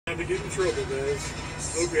to get in trouble, guys.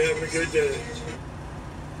 Hope you're having a good day.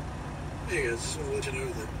 Hey guys, just want to let you know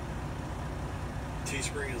that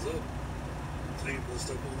Teespring is up. Taking a little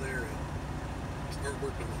stuff on there and start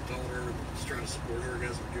working with my daughter and just trying to support her.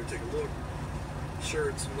 Guys, go take a look.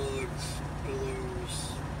 Shirts, mugs,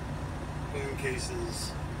 pillows, phone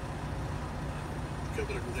cases, a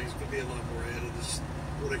couple different things. Could be a lot more added. This is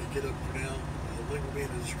what I could get up for now. The link will be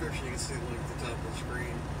in the description. You can see the link at the top of the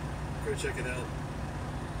screen. Go check it out.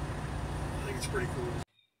 I think it's pretty cool.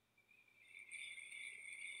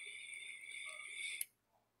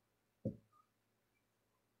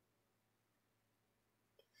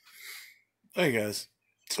 Hey guys,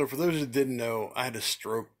 so for those who didn't know, I had a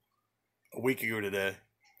stroke a week ago today.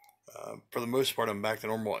 For the most part, I'm back to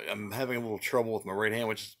normal. I'm having a little trouble with my right hand,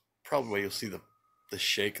 which is probably why you'll see the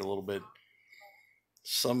shake a little bit.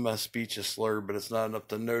 Some of my speech is slurred, but it's not enough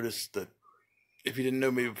to notice that. If you didn't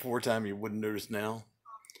know me before time, you wouldn't notice now.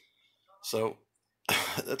 So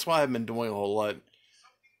that's why I've been doing a whole lot.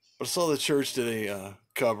 But I saw the church did a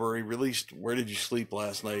cover. He released "Where Did You Sleep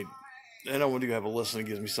Last Night?" And I want to have a listen. It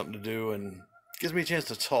gives me something to do and gives me a chance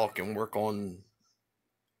to talk and work on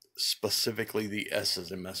specifically the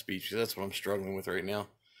S's in my speech, because that's what I'm struggling with right now.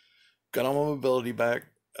 Got all my mobility back.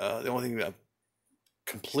 The only thing that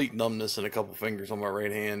complete numbness in a couple fingers on my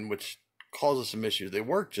right hand, which causes some issues. They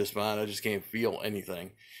work just fine. I just can't feel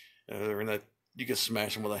anything. That you could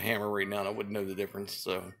smash them with a hammer right now and I wouldn't know the difference.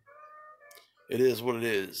 So it is what it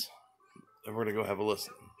is. And we're gonna go have a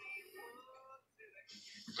listen.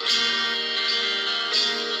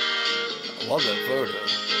 I love that photo.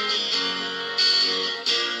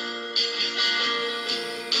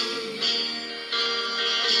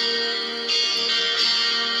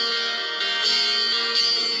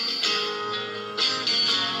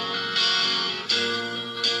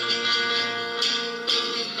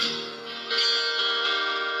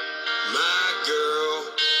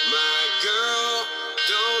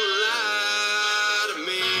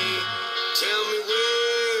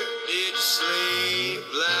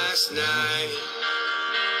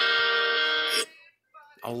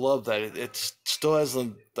 I love that. It still has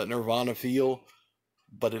that Nirvana feel,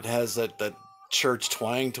 but it has that church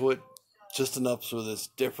twang to it, just enough so that it's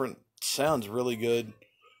different. Sounds really good.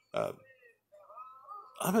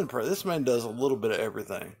 I'm impressed. This man does a little bit of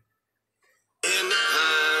everything. In the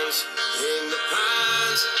pines, where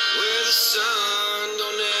the sun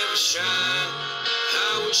don't ever shine,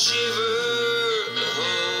 I would shiver the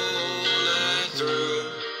whole night through.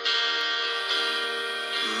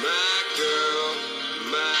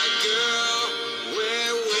 My girl,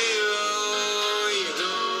 where will you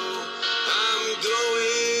go? I'm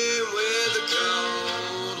going where the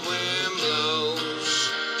cold wind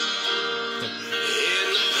blows.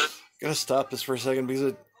 Gotta stop this for a second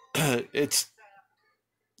because it's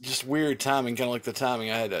just weird timing, kind of like the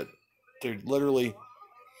timing I had. Dude, literally,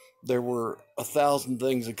 there were 1,000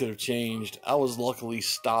 things that could have changed. I was luckily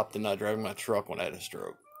stopped and not driving my truck when I had a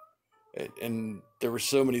stroke. And there were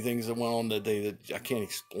so many things that went on that day that I can't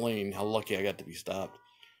explain how lucky I got to be stopped.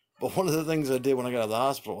 But one of the things I did when I got out of the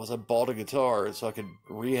hospital was I bought a guitar so I could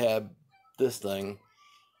rehab this thing.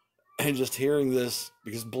 And just hearing this,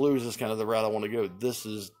 because blues is kind of the route I want to go,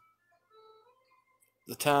 the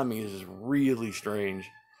timing is really strange.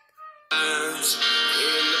 In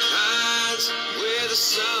the pines, where the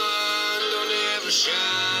sun don't ever shine,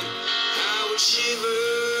 I would shiver.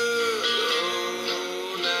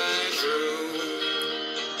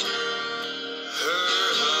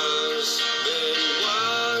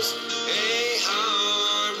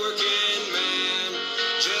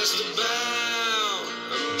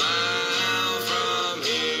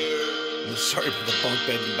 Sorry for the bunk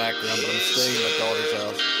bed in the background, but I'm staying at my daughter's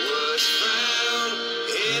house. Was found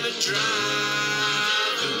in a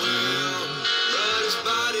driving well, but his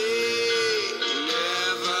body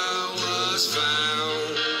never was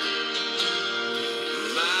found.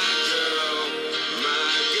 My girl,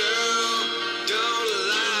 don't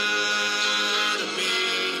lie to me.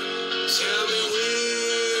 Tell me,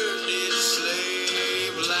 where did you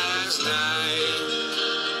sleep last night?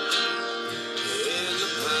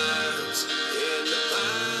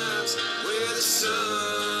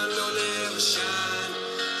 Sun don't ever shine,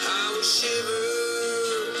 I will shiver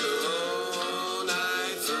the whole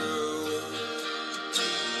night through.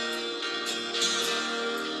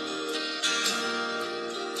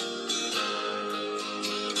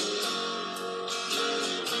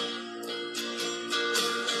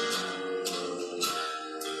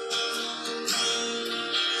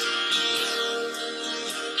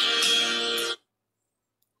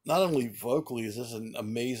 Not only vocally is this an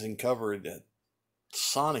amazing cover, that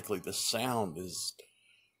sonically the sound is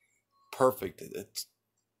perfect. It's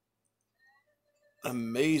an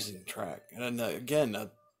amazing track. And again,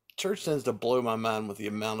 Church tends to blow my mind with the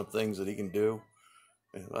amount of things that he can do.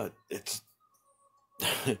 It's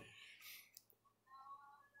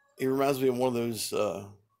he reminds me of one of those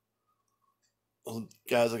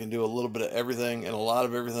guys that can do a little bit of everything and a lot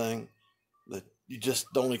of everything that you just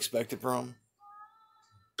don't expect it from.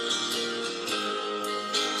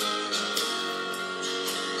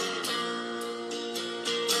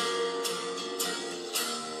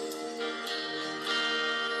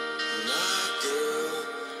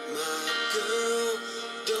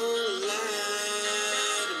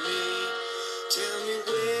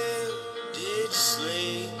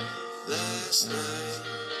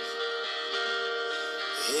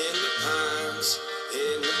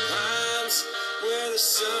 In the pines where the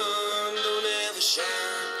sun don't ever shine,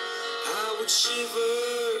 I would shiver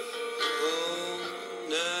all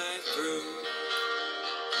night through.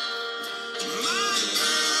 My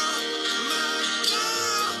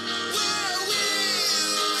girl, where will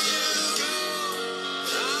you go?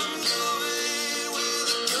 I'm going where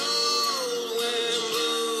the cold wind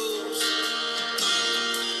blows.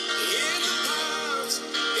 In the pines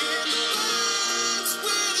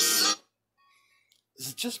where the sun. Is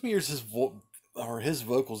it just me, or is his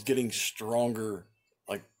vocals getting stronger,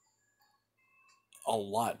 like a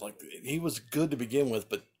lot? Like, he was good to begin with,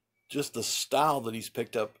 but just the style that he's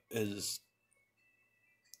picked up is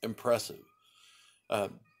impressive. A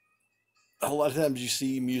lot of times you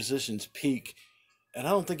see musicians peak, and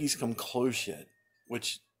I don't think he's come close yet,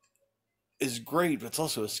 which is great, but it's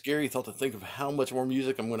also a scary thought to think of how much more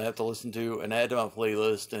music I'm going to have to listen to and add to my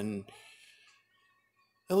playlist. And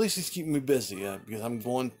at least he's keeping me busy, because I'm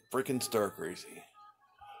going freaking stir crazy.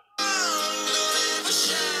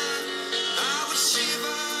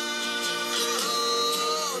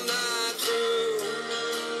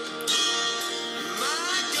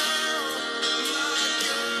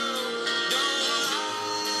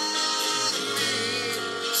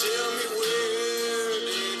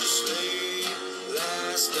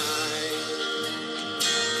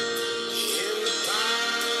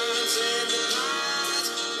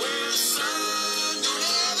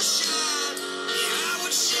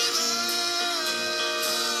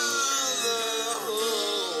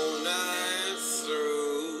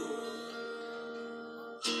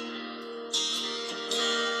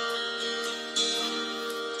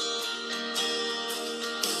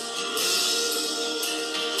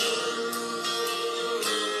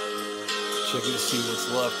 Checking to see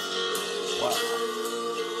what's left. Wow.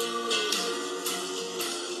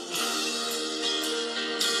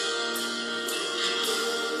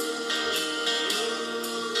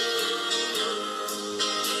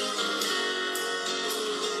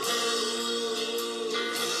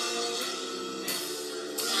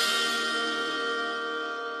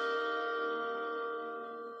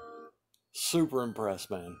 Super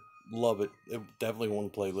impressed, man. Love it. Definitely on the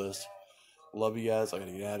playlist. Love you guys. I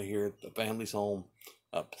gotta get out of here. The family's home.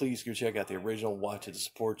 Please go check out the original. Watch it to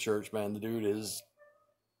support Church, man. The dude is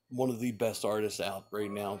one of the best artists out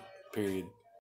right now, period.